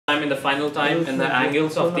determine the final time and the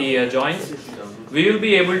angles of the joints, we will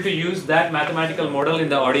be able to use that mathematical model in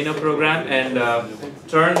the Arduino program and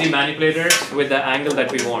turn the manipulators with the angle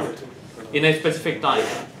that we want in a specific time.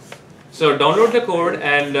 So download the code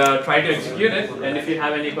and try to execute it, and if you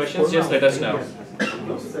have any questions, just let us know.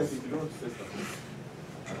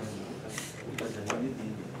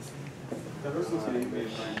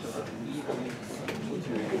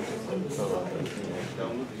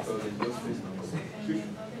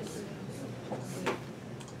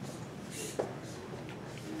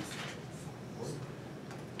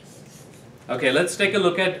 Okay, let's take a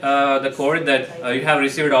look at the code that you have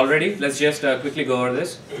received already. Let's just quickly go over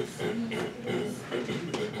this.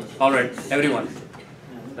 All right, everyone,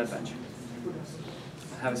 that bench.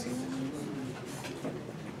 Have a seat.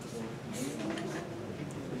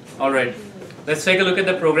 All right, let's take a look at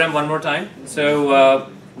the program one more time.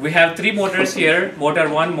 So we have three motors here, motor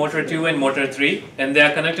 1, motor 2, and motor 3, and they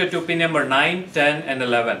are connected to pin number 9, 10, and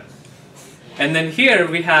 11. And then here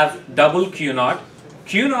we have double Q0.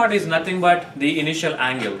 Q0 is nothing but the initial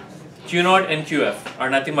angle. Q0 and QF are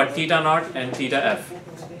nothing but theta naught and theta F.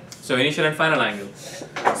 So initial and final angle.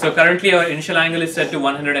 So currently our initial angle is set to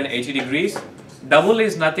 180 degrees. Double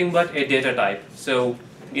is nothing but a data type. So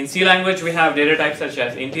in C language we have data types such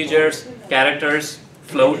as integers, characters,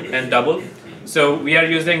 float, and double. So we are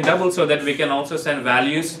using double so that we can also send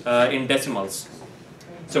values in decimals.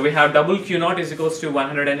 So we have double Q0 is equals to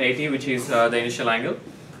 180, which is the initial angle.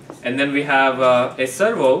 And then we have a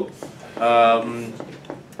servo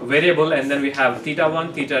variable, and then we have theta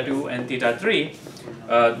 1, theta 2, and theta 3.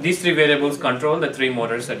 These three variables control the three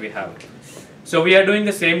motors that we have. So we are doing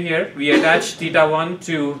the same here. We attach theta 1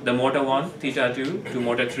 to the motor 1, theta 2 to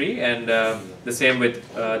motor 3, and the same with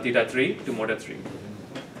theta 3 to motor 3.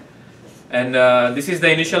 And this is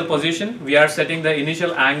the initial position. We are setting the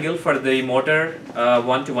initial angle for the motor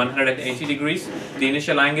 1 to 180 degrees. The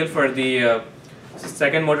initial angle for the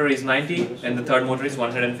second motor is 90, and the third motor is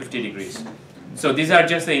 150 degrees. So these are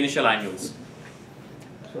just the initial angles.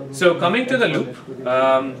 So coming to the loop,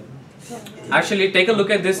 actually take a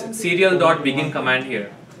look at this serial.begin command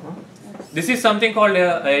here. This is something called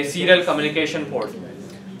a serial communication port.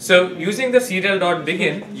 So using the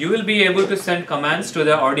serial.begin, you will be able to send commands to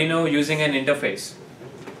the Arduino using an interface.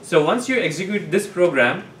 So once you execute this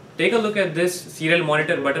program, take a look at this serial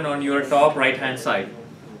monitor button on your top right hand side.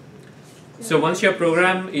 So once your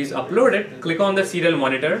program is uploaded, click on the serial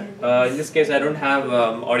monitor. In this case I don't have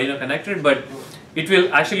Arduino connected, but it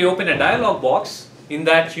will actually open a dialog box in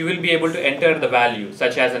that you will be able to enter the value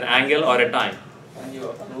such as an angle or a time.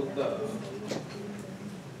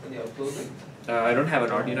 I don't have an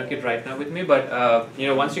Arduino kit right now with me, but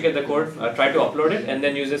once you get the code, try to upload it and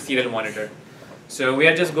then use a serial monitor. So we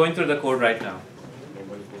are just going through the code right now.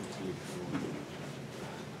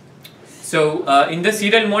 So in the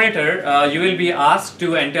serial monitor, you will be asked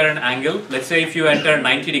to enter an angle. Let's say if you enter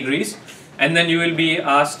 90 degrees, and then you will be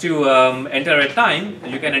asked to enter a time.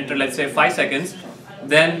 You can enter, let's say, 5 seconds.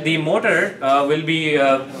 Then the motor will be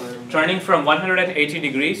turning from 180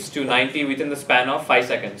 degrees to 90 within the span of 5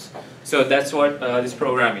 seconds. So that's what this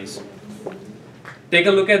program is. Take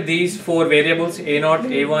a look at these four variables, A0,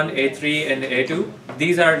 A1, A3, and A2.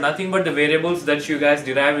 These are nothing but the variables that you guys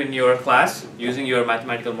derive in your class using your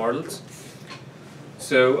mathematical models.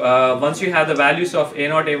 So once you have the values of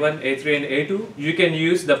A0, A1, A3, and A2, you can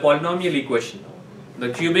use the polynomial equation, the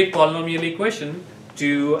cubic polynomial equation,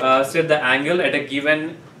 to set the angle at a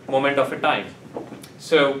given moment of a time.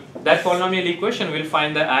 So that polynomial equation will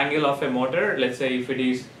find the angle of a motor. Let's say if it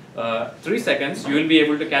is 3 seconds, you will be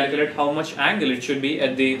able to calculate how much angle it should be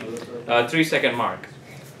at the 3-second mark.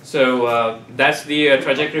 So that's the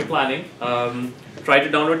trajectory planning. Try to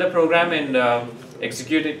download the program and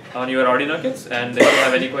execute it on your Arduino kits, and if you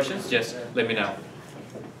have any questions, just let me know.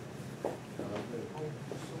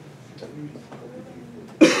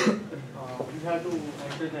 You have to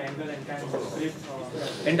enter the angle and time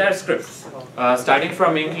script. Entire script, starting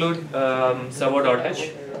from include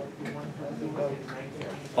servo.h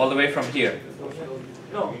all the way from here.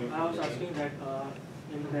 No, I was asking that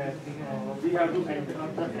in that we have to enter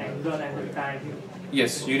the angle and the time.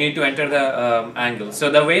 Yes, you need to enter the angle.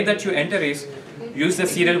 So the way that you enter is use the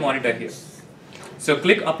serial monitor here. So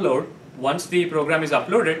click upload. Once the program is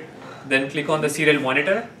uploaded, then click on the serial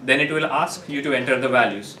monitor. Then it will ask you to enter the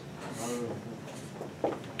values.